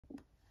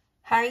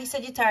Hi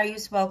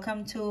Sagittarius,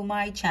 welcome to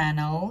my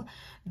channel.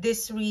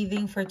 This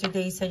reading for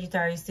today,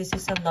 Sagittarius, this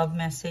is a love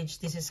message.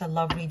 This is a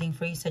love reading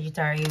for you,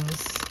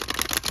 Sagittarius.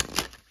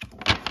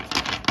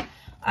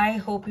 I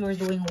hope you're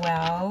doing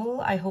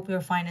well. I hope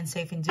you're fine and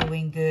safe and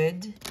doing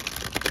good.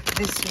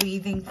 This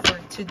reading for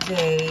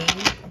today,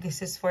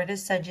 this is for the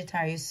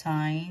Sagittarius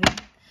sign.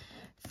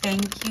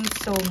 Thank you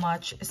so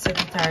much,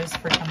 Sagittarius,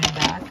 for coming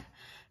back.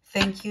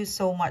 Thank you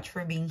so much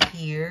for being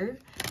here.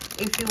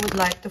 If you would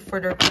like to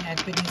further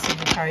connect with me,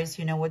 Sagittarius,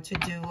 you know what to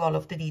do. All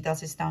of the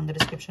details is down in the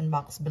description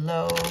box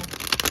below.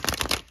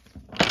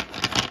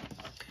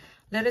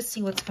 Let us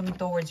see what's coming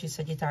towards you,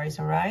 Sagittarius,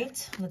 all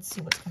right? Let's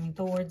see what's coming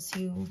towards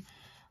you.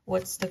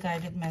 What's the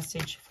guided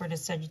message for the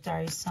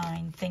Sagittarius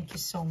sign? Thank you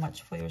so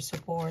much for your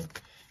support.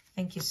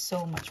 Thank you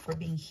so much for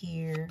being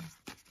here.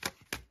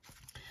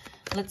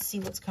 Let's see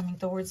what's coming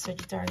towards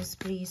Sagittarius,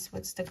 please.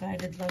 What's the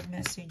guided love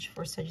message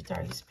for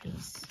Sagittarius,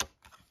 please?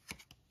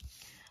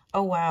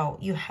 Oh, wow.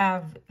 You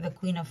have the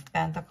Queen of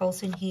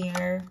Pentacles in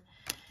here.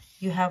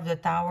 You have the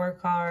Tower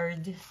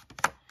card.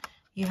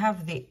 You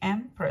have the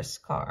Empress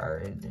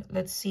card.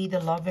 Let's see the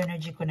love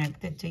energy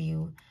connected to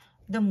you.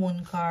 The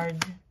Moon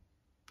card.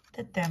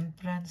 The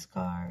Temperance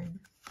card.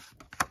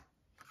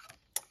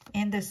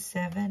 And the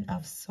Seven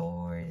of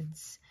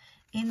Swords.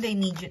 In the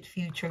immediate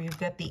future, you've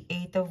got the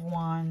Eight of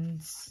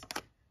Wands.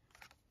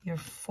 Your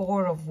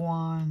Four of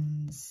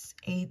Wands.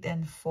 8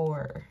 and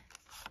 4.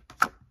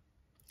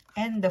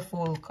 And the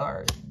Fool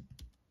card.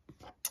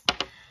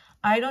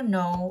 I don't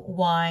know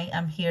why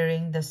I'm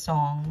hearing the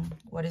song.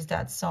 What is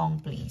that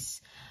song,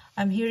 please?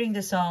 I'm hearing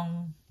the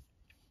song.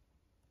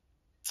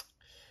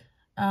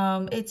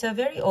 It's a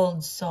very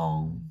old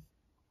song.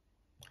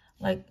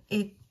 Like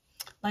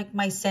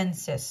my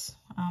senses.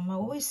 I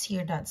always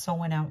hear that song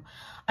when I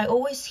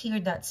always hear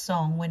that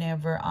song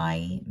whenever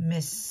I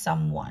miss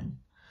someone.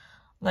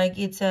 Like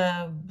it's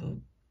a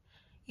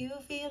you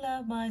feel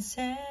up my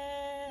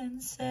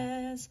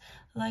senses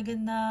like a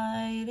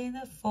night in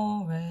the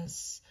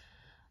forest,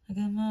 like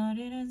a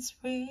morning in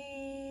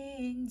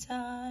springtime,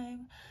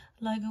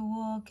 like a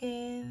walk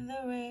in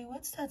the rain.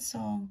 What's that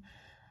song?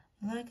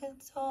 Like a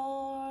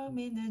storm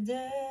in the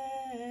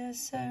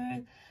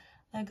desert,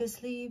 like a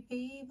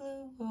sleepy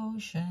blue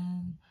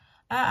ocean.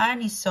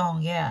 Annie's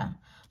song, yeah.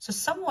 So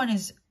someone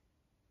is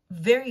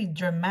very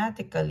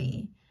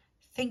dramatically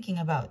thinking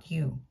about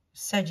you,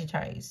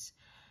 Sagittarius.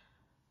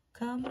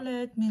 Come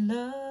let me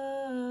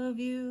love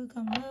you,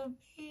 come love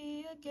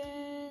me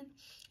again.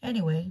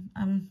 Anyway,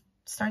 I'm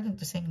starting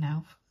to sing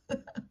now.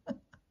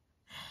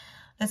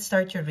 Let's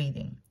start your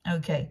reading.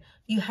 Okay,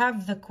 you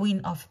have the Queen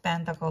of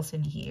Pentacles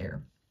in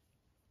here.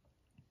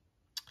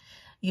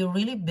 You're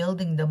really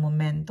building the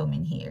momentum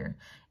in here.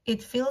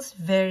 It feels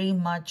very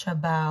much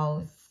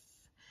about,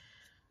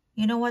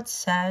 you know what,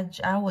 Sag?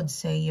 I would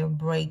say you're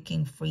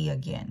breaking free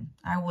again.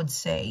 I would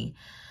say,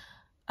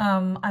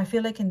 I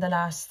feel like in the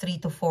last 3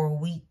 to 4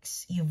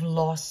 weeks, you've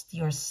lost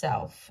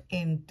yourself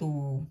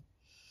into,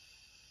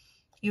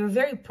 you're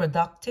very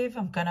productive.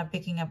 I'm kind of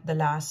picking up the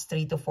last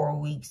 3 to 4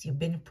 weeks. You've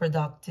been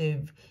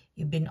productive.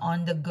 You've been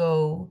on the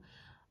go.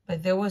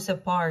 But there was a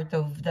part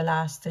of the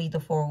last 3 to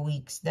 4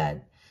 weeks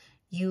that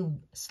you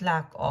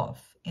slack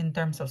off in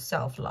terms of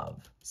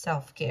self-love,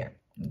 self-care.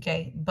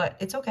 Okay, but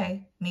it's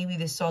okay. Maybe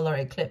the solar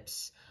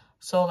eclipse,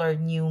 solar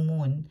new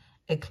moon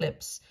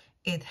eclipse,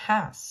 it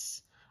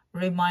has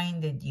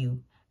reminded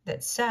you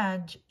that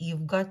Sag,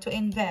 you've got to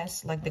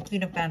invest, like the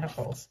Queen of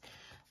Pentacles.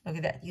 Look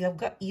at that. You've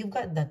got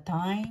the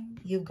time,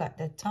 you've got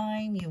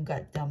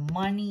the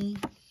money.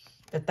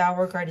 The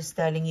Tower card is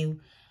telling you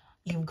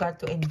you've got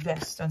to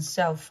invest on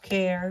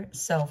self-care,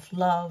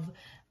 self-love,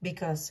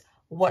 because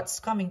what's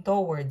coming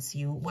towards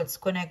you, what's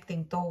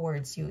connecting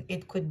towards you,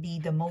 it could be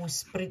the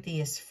most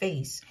prettiest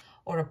face,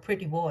 or a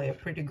pretty boy, a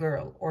pretty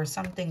girl, or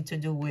something to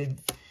do with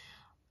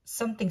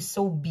something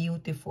so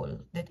beautiful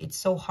that it's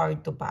so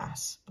hard to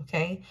pass.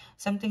 Okay,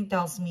 something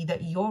tells me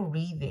that your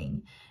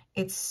reading,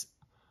 it's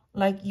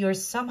like you're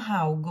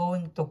somehow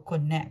going to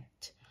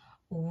connect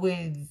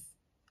with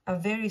a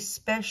very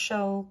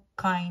special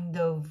kind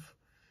of,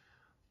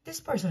 this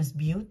person is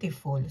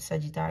beautiful,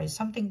 Sagittarius.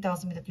 Something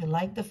tells me that you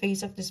like the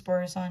face of this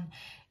person.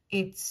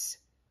 It's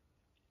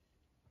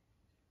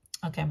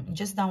okay, I'm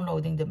just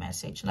downloading the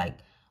message. Like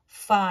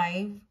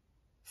 5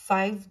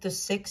 to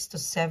 6 to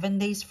 7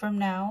 days from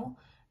now,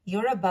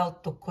 you're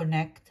about to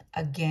connect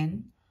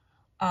again,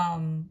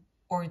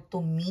 or to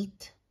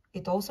meet.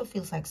 It also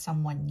feels like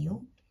someone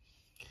new,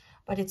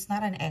 but it's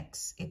not an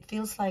ex. It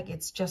feels like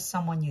it's just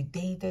someone you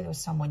dated or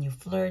someone you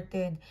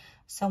flirted,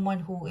 someone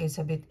who is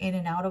a bit in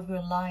and out of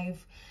your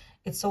life.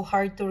 It's so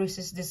hard to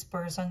resist this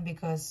person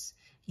because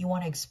you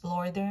want to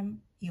explore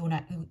them. You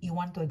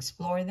want to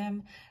explore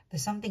them.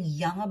 There's something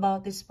young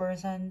about this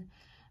person.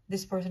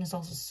 This person is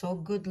also so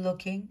good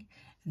looking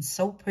and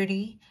so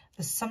pretty.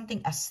 There's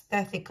something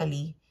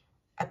aesthetically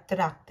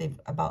attractive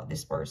about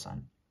this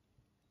person.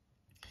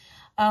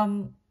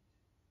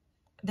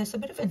 There's a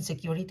bit of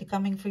insecurity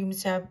coming from you,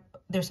 Sag.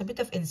 There's a bit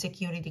of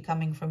insecurity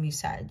coming from you,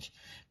 Sag.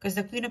 Because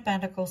the Queen of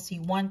Pentacles,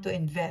 you want to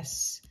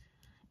invest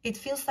It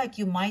feels like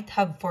you might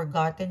have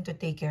forgotten to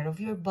take care of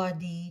your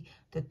body,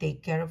 to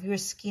take care of your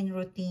skin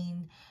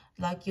routine,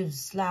 like you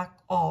slack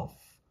off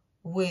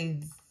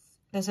with,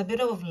 there's a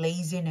bit of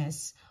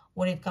laziness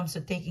when it comes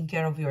to taking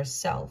care of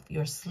yourself,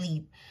 your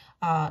sleep,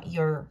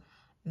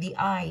 the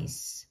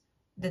eyes,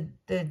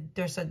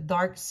 there's a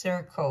dark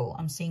circle.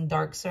 I'm seeing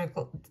dark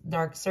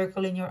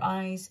circle in your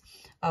eyes.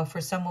 For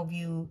some of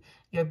you,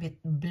 you're a bit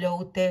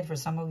bloated. For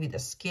some of you, the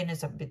skin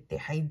is a bit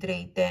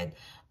dehydrated.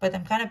 But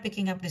I'm kind of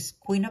picking up this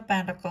Queen of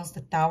Pentacles,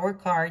 the Tower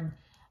card.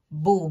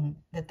 Boom,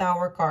 the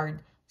Tower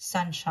card,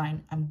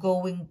 sunshine. I'm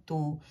going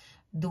to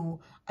do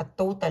a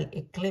total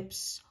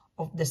eclipse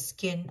of the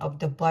skin, of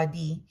the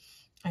body.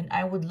 And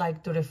I would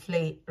like to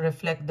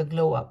reflect the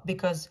glow up,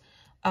 because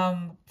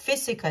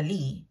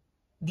physically,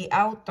 the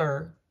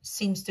outer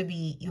seems to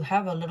be, you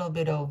have a little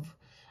bit of,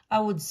 I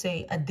would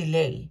say, a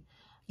delay.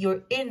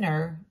 Your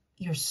inner,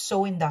 you're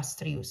so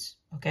industrious,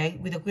 okay?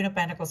 With the Queen of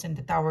Pentacles and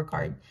the Tower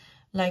card,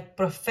 like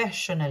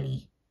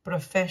professionally,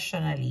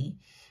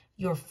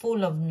 you're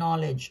full of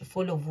knowledge,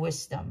 full of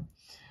wisdom,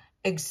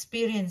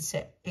 experience,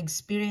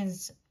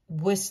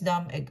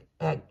 wisdom,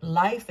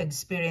 life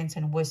experience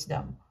and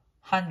wisdom,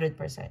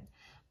 100%.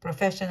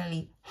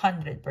 Professionally,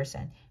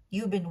 100%.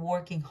 You've been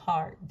working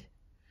hard,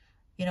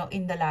 you know,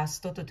 in the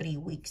last 2 to 3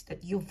 weeks,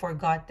 that you've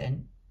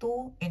forgotten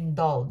to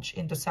indulge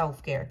into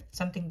self-care.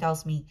 Something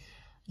tells me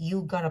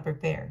you gotta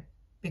prepare,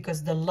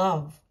 because the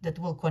love that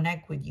will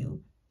connect with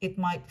you, it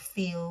might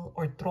feel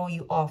or throw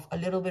you off a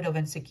little bit of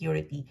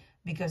insecurity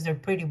because they're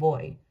pretty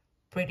boy,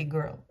 pretty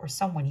girl, or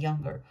someone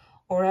younger.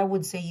 Or I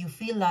would say you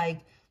feel like,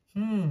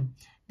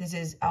 this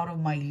is out of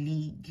my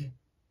league,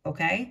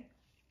 okay?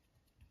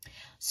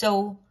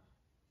 So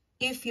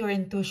if your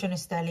intuition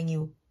is telling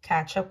you,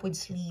 catch up with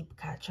sleep,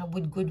 catch up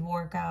with good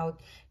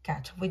workout,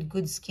 catch up with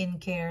good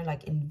skincare,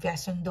 like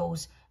invest in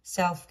those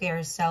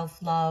self-care,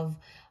 self-love,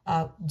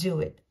 do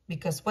it.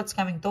 Because what's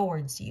coming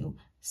towards you,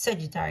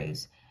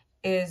 Sagittarius,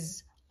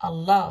 is a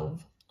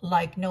love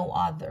like no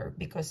other,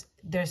 because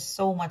there's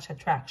so much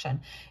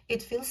attraction.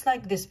 It feels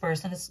like this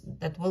person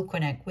that will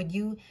connect with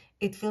you,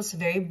 it feels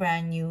very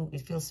brand new,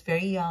 it feels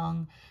very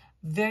young,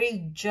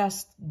 very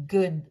just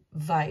good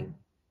vibe.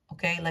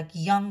 Okay, like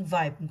young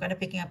vibe. I'm kind of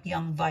picking up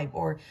young vibe.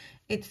 Or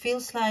it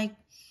feels like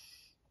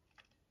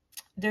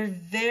they're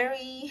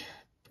very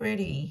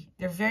pretty.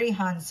 They're very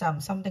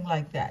handsome. Something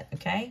like that.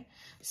 Okay.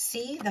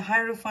 See the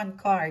Hierophant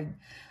card.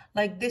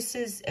 Like this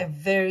is a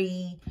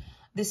very,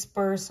 this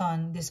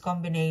person, this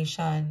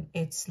combination,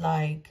 it's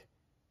like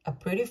a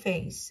pretty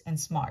face and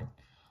smart.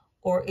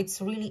 Or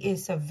it's really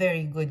is a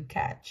very good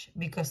catch,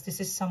 because this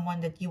is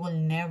someone that you will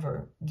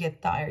never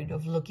get tired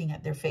of looking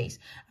at their face.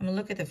 I'm going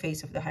to look at the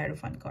face of the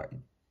Hierophant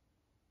card.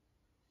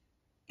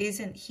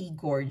 Isn't he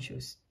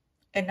gorgeous?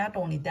 And not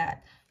only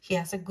that, he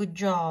has a good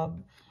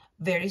job,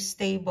 very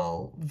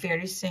stable,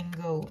 very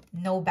single,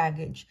 no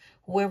baggage.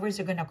 Whoever's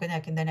you're going to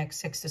connect in the next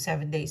 6 to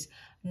 7 days,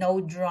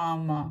 no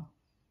drama,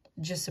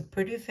 just a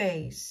pretty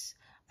face,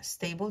 a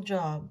stable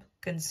job,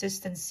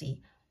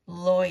 consistency,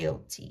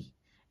 loyalty.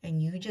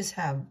 And you just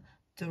have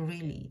to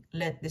really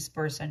let this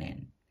person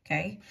in,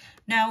 okay?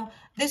 Now,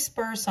 this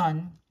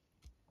person,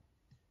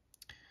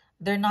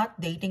 they're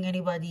not dating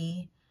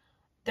anybody.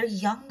 They're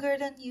younger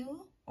than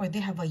you, or they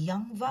have a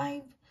young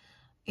vibe.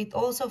 It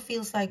also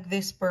feels like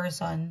this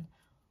person,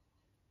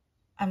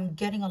 I'm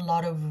getting a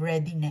lot of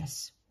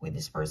readiness with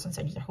this person.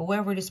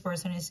 Whoever this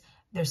person is,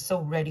 they're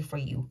so ready for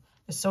you.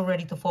 They're so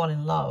ready to fall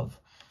in love.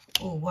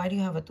 Oh, why do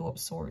you have a Two of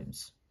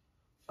Swords?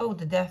 Oh,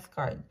 the Death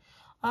card.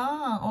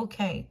 Ah,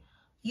 okay.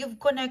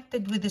 You've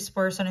connected with this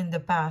person in the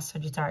past,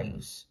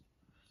 Sagittarius.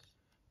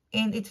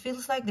 And it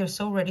feels like they're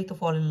so ready to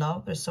fall in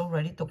love. They're so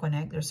ready to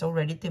connect. They're so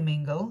ready to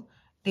mingle.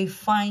 They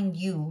find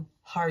you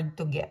hard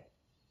to get.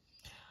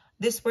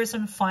 This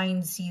person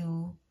finds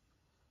you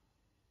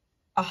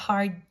a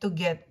hard to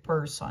get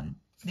person.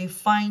 They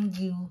find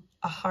you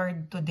a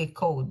hard to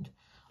decode,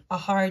 a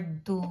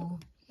hard to,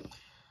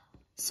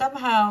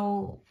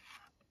 somehow,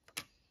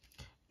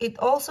 it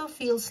also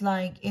feels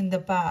like in the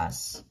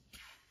past,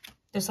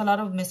 there's a lot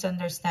of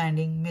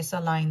misunderstanding,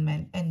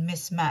 misalignment, and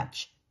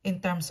mismatch in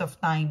terms of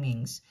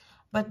timings.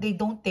 But they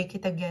don't take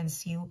it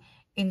against you.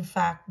 In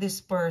fact, this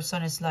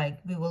person is like,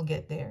 we will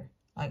get there.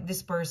 Like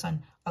this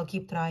person, I'll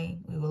keep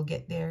trying. We will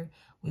get there.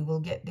 We will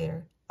get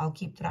there. I'll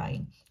keep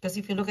trying. Because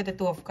if you look at the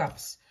Two of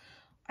Cups,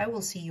 I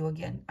will see you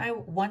again.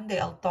 One day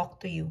I'll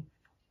talk to you.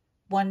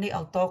 One day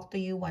I'll talk to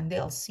you. One day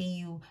I'll see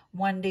you.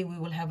 One day we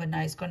will have a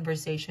nice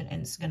conversation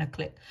and it's going to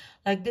click.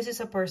 Like this is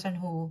a person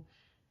who,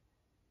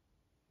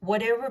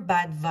 whatever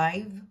bad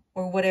vibe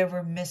or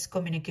whatever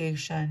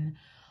miscommunication,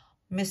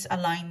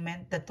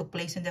 misalignment that took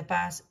place in the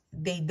past,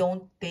 they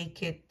don't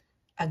take it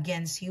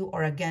against you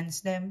or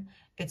against them.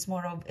 It's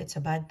more of, it's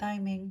a bad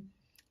timing.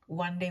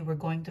 One day we're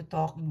going to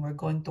talk and we're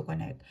going to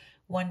connect.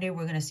 One day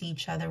we're going to see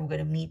each other, we're going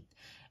to meet,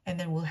 and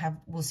then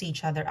we'll see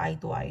each other eye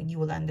to eye and you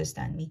will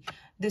understand me.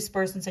 This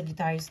person,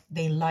 Sagittarius,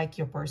 they like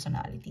your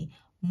personality.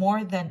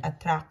 More than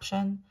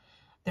attraction,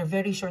 they're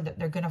very sure that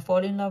they're going to fall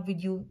in love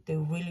with you. They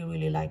really,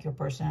 really like your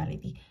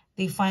personality.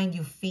 They find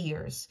you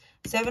fierce.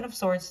 Seven of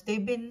Swords,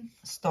 they've been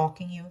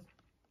stalking you.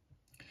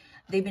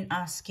 They've been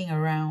asking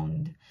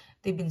around.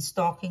 They've been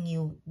stalking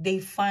you. They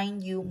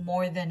find you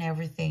more than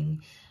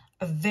everything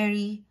a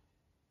very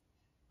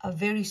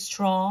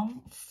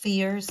strong,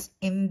 fierce,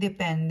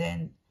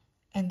 independent,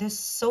 and there's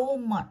so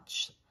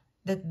much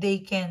that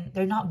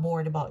they're not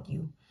bored about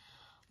you.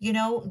 You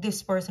know,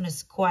 this person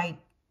is quite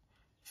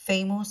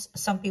famous.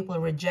 Some people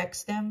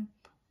rejects them,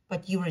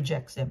 but you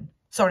reject them.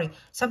 Sorry,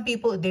 some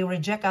people, they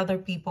reject other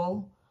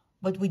people,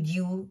 but with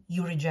you,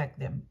 you reject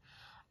them.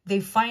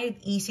 They find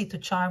it easy to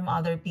charm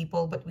other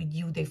people, but with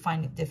you, they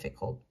find it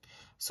difficult.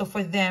 So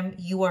for them,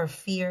 you are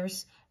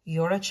fierce,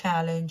 you're a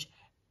challenge,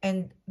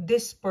 and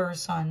this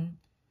person,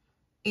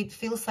 it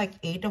feels like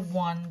Eight of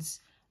Wands.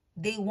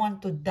 They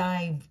want to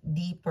dive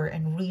deeper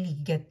and really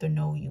get to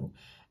know you.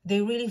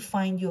 They really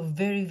find you a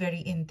very,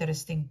 very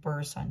interesting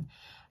person.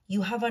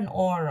 You have an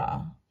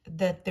aura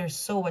that they're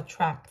so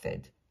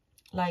attracted.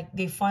 Like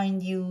they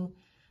find your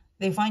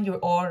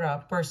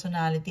aura,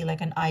 personality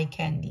like an eye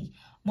candy.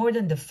 More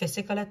than the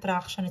physical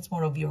attraction, it's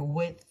more of your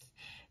wit,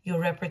 your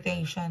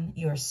reputation,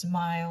 your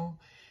smile.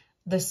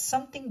 There's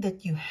something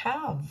that you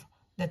have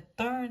that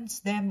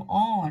turns them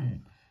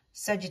on.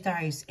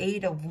 Sagittarius,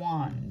 Eight of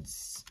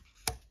Wands,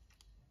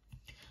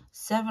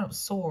 Seven of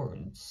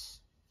Swords.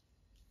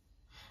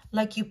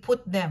 Like you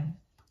put them,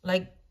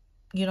 like,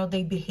 you know,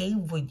 they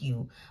behave with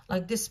you.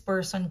 Like this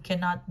person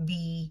cannot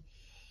be,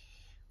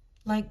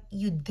 like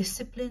you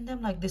discipline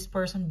them, like this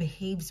person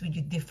behaves with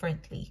you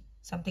differently.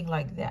 Something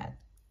like that.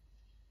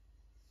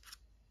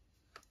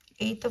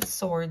 Eight of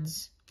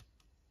Swords.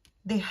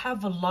 They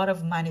have a lot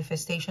of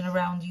manifestation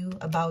around you,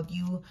 about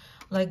you.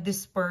 Like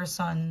this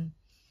person,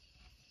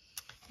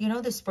 you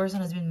know, this person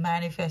has been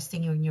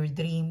manifesting you in your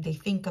dream. They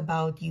think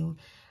about you.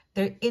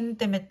 They're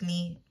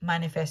intimately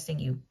manifesting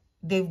you.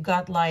 They've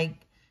got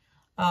like,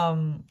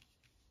 what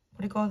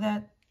do you call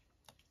that?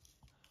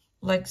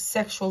 Like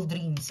sexual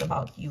dreams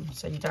about you,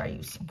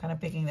 Sagittarius. I'm kind of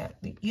picking that.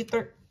 You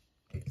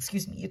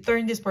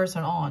turn this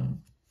person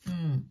on.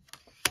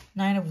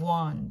 Nine of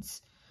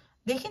Wands.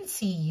 They can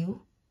see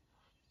you.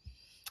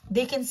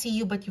 They can see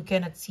you, but you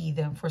cannot see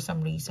them for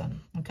some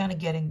reason. I'm kind of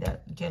getting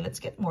that. Okay, let's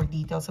get more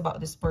details about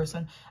this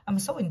person. I'm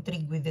so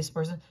intrigued with this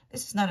person.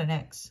 This is not an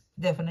ex.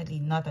 Definitely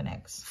not an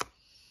ex.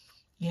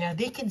 Yeah,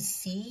 they can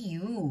see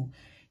you.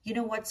 You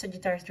know what,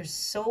 Sagittarius? They're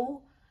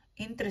so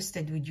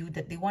interested with you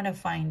that they want to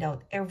find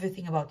out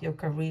everything about your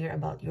career,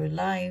 about your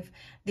life.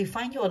 They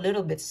find you a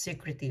little bit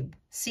secretive.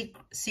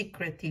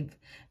 Secretive.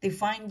 They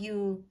find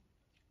you,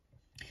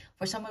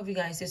 for some of you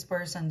guys, this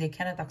person, they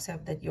cannot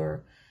accept that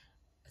you're,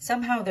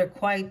 somehow they're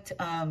quite,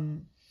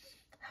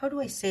 how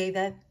do I say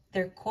that?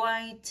 They're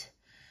quite,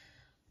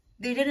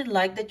 they didn't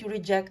like that you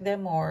reject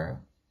them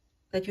or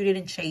that you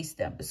didn't chase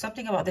them. But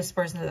something about this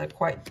person that are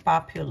quite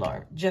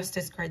popular.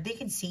 Justice card, they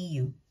can see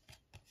you.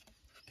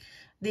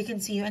 They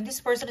can see you. And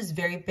this person is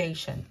very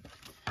patient.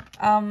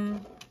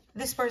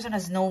 This person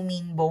has no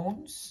mean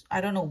bones.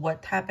 I don't know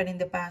what happened in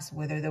the past,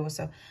 whether there was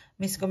a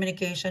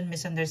miscommunication,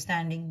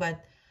 misunderstanding,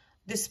 but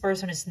this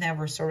person is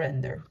never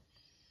surrender.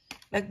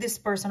 Like this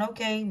person,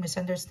 okay,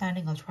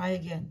 misunderstanding, I'll try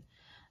again.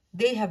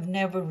 They have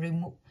never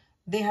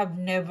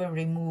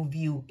removed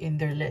you in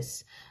their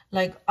list.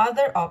 Like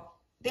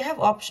they have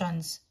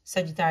options,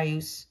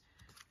 Sagittarius.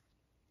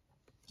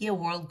 Yeah,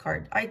 World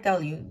card. I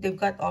tell you, they've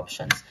got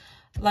options.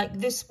 Like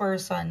this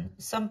person,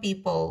 some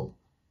people,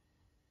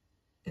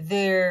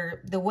 the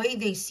way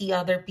they see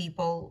other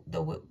people,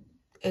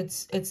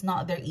 it's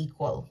not their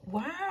equal.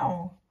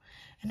 Wow.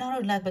 And not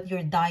only that, but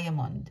you're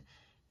diamond.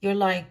 You're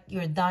like,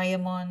 you're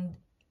diamond.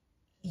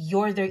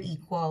 You're their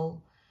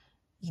equal.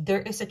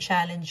 There is a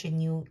challenge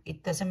in you.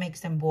 It doesn't make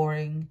them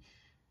boring.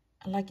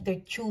 Like they're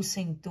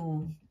choosing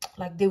to,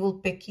 like they will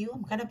pick you.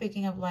 I'm kind of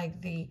picking up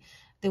like they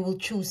will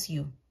choose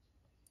you.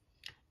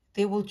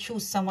 They will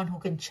choose someone who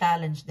can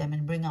challenge them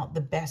and bring out the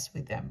best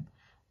with them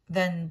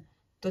than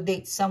to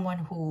date someone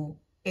who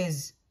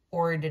is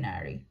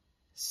ordinary.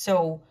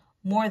 So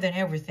more than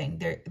everything,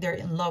 they're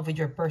in love with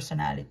your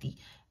personality.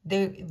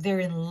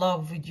 They're in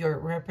love with your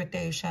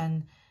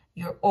reputation,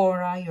 your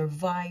aura, your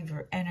vibe,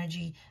 your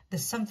energy.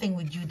 There's something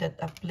with you that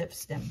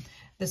uplifts them.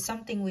 There's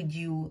something with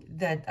you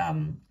that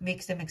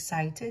makes them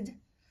excited,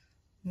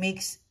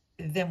 makes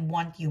them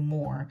want you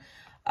more.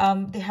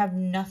 They have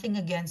nothing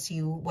against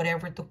you,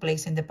 whatever took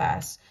place in the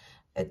past.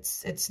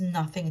 It's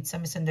nothing. It's a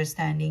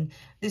misunderstanding.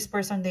 This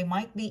person, they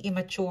might be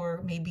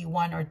immature, maybe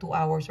 1 or 2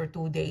 hours or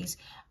 2 days,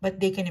 but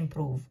they can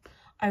improve.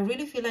 I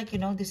really feel like, you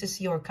know, this is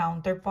your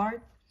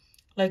counterpart.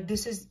 Like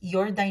this is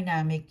your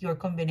dynamic, your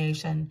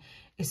combination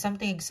is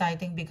something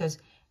exciting because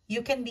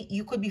you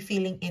could be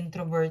feeling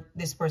introvert,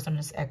 this person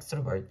is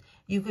extrovert.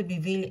 You could be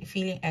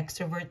feeling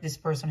extrovert, this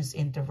person is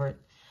introvert.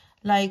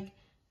 Like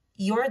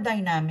your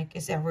dynamic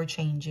is ever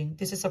changing.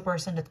 This is a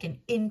person that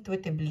can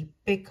intuitively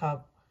pick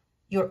up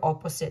your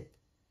opposite,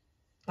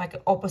 like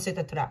opposite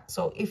attract.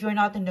 So if you're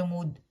not in the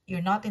mood,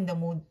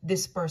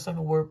 this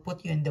person will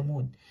put you in the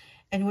mood.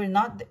 And when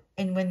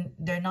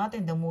they're not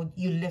in the mood,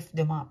 you lift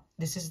them up.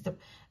 This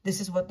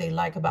is what they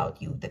like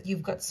about you, that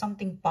you've got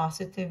something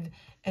positive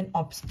and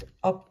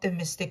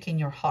optimistic in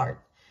your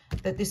heart,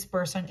 that this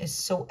person is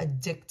so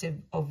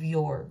addictive of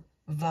your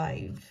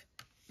vibe.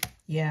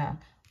 Yeah,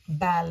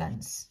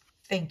 balance.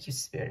 Thank you,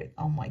 Spirit.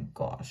 Oh my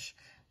gosh,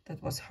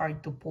 that was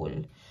hard to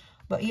pull.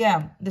 But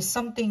yeah, there's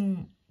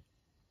something,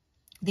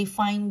 they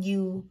find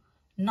you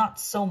not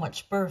so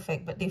much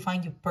perfect, but they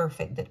find you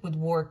perfect, that would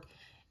work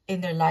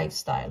in their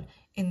lifestyle,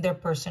 in their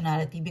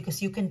personality,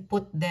 because you can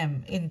put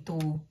them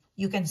into,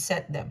 you can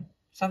set them.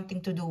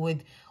 Something to do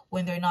with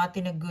when they're not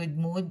in a good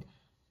mood,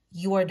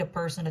 you are the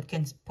person that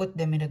can put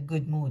them in a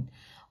good mood.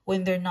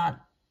 When they're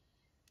not,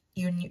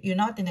 you're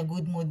not in a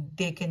good mood,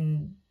 they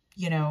can,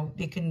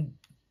 they can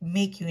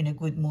make you in a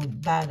good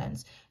mood.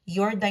 Balance.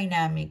 Your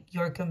dynamic,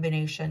 your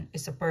combination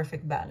is a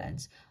perfect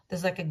balance.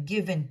 There's like a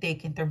give and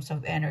take in terms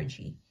of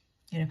energy.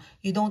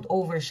 You don't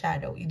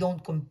overshadow, you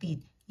don't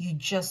compete, you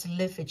just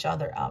lift each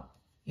other up.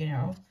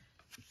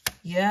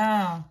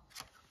 Yeah,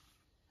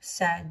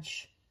 Sag,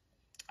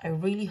 I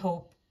really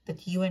hope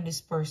that you and this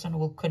person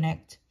will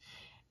connect,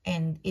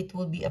 and it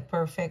will be a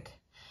perfect,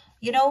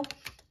 you know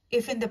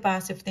if in the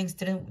past, if things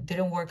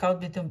didn't work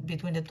out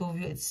between the two of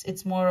you,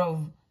 it's more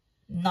of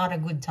not a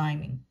good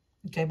timing.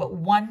 Okay, but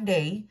one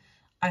day,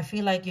 I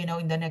feel like,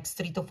 in the next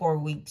 3 to 4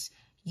 weeks,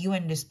 you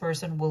and this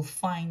person will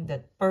find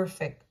that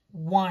perfect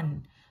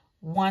one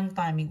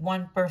timing,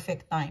 one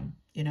perfect time.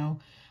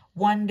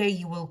 One day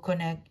you will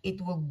connect,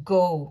 it will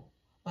go,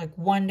 like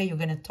one day you're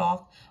gonna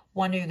talk,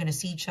 one day you're gonna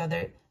see each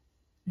other,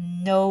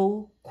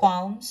 no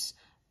qualms,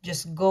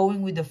 just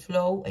going with the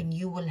flow, and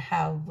you will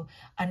have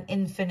an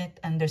infinite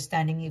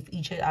understanding of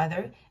each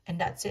other, and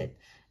that's it.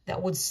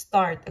 That would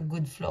start a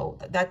good flow.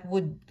 That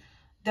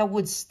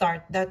would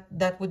start,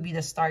 that would be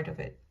the start of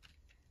it.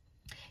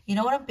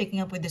 What I'm picking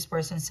up with this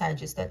person,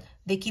 Sag, is that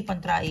they keep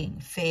on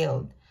trying,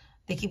 failed.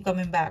 They keep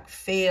coming back,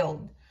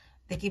 failed.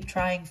 They keep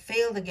trying,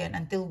 failed again,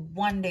 until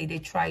one day they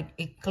tried,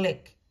 it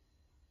click,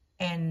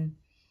 and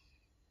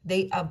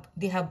they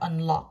have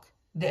unlocked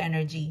the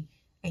energy,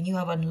 and you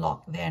have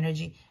unlocked the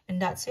energy,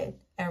 and that's it.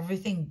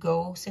 Everything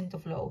goes into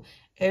flow.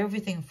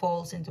 Everything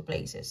falls into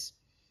places.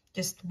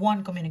 Just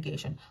one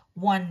communication,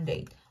 one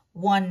date,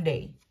 one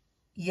day.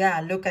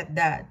 Yeah, look at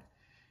that.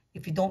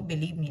 If you don't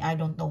believe me, I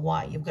don't know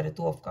why. You've got a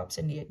Two of Cups,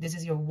 and this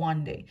is your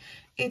one day.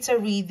 It's a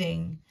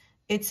reading.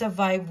 It's a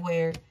vibe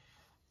where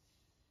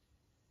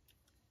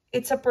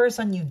it's a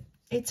person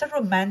it's a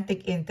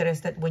romantic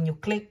interest that when you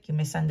click, you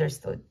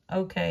misunderstood.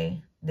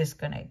 Okay,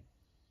 disconnect.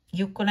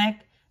 You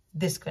connect,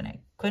 disconnect,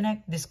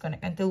 connect,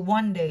 disconnect, until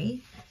one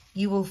day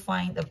you will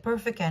find a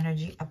perfect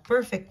energy, a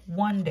perfect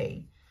one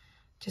day.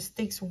 Just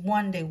takes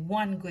one day,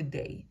 one good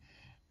day,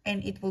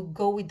 and it will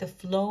go with the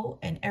flow,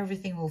 and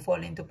everything will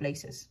fall into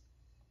places.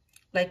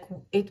 Like,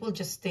 it will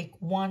just take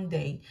one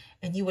day,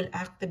 and you will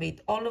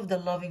activate all of the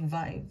loving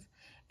vibe,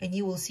 and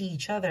you will see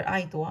each other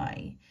eye to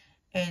eye,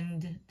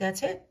 and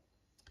that's it.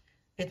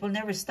 It will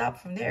never stop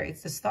from there.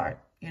 It's the start.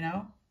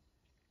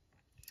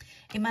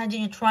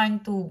 Imagine you trying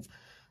to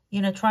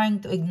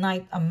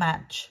ignite a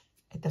match.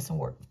 It doesn't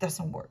work. It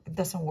doesn't work. It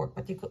doesn't work.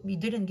 But you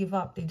didn't give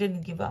up. They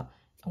didn't give up.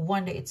 And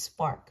one day it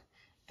sparked,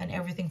 and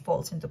everything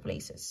falls into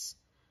places.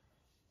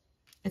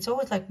 It's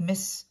always like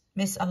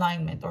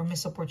misalignment, or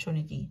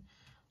misopportunity,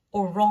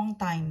 or wrong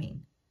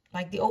timing.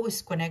 Like, they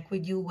always connect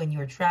with you when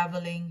you're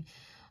traveling.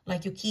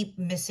 Like, you keep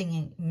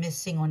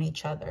missing on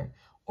each other.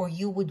 Or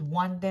you would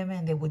want them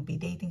and they would be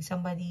dating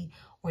somebody,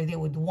 or they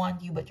would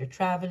want you but you're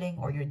traveling,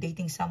 or you're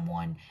dating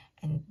someone,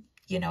 and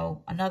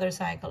another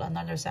cycle,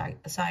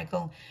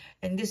 cycle.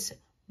 And this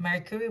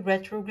Mercury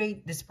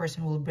retrograde, this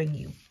person will bring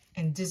you.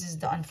 And this is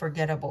the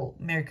unforgettable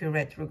Mercury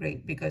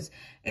retrograde, because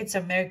it's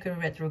a Mercury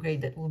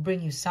retrograde that will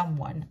bring you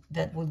someone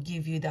that will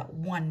give you that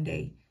one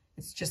day.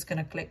 It's just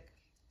gonna click.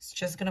 It's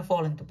just gonna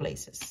fall into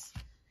places.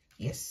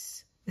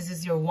 Yes, this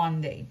is your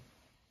one day.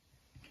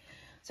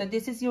 So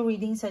this is your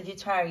reading,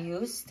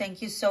 Sagittarius.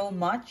 Thank you so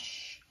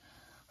much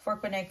for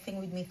connecting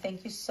with me.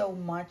 Thank you so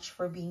much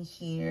for being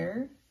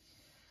here.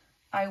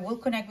 I will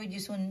connect with you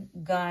soon,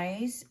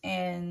 guys.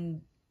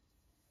 And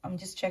I'm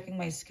just checking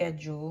my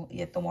schedule.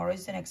 Yeah, tomorrow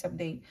is the next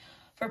update.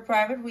 For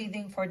private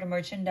reading, for the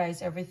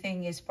merchandise,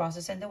 everything is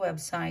processed on the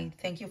website.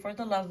 Thank you for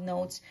the love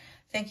notes.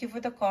 Thank you for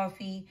the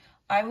coffee.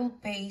 I will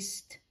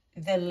paste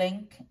the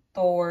link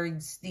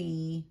towards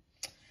the...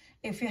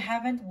 If you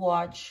haven't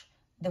watched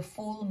the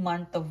full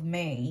month of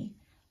May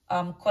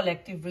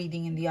collective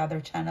reading in the other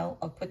channel,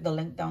 I'll put the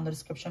link down in the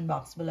description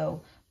box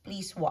below.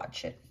 Please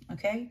watch it,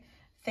 okay?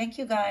 Thank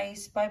you,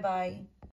 guys. Bye-bye.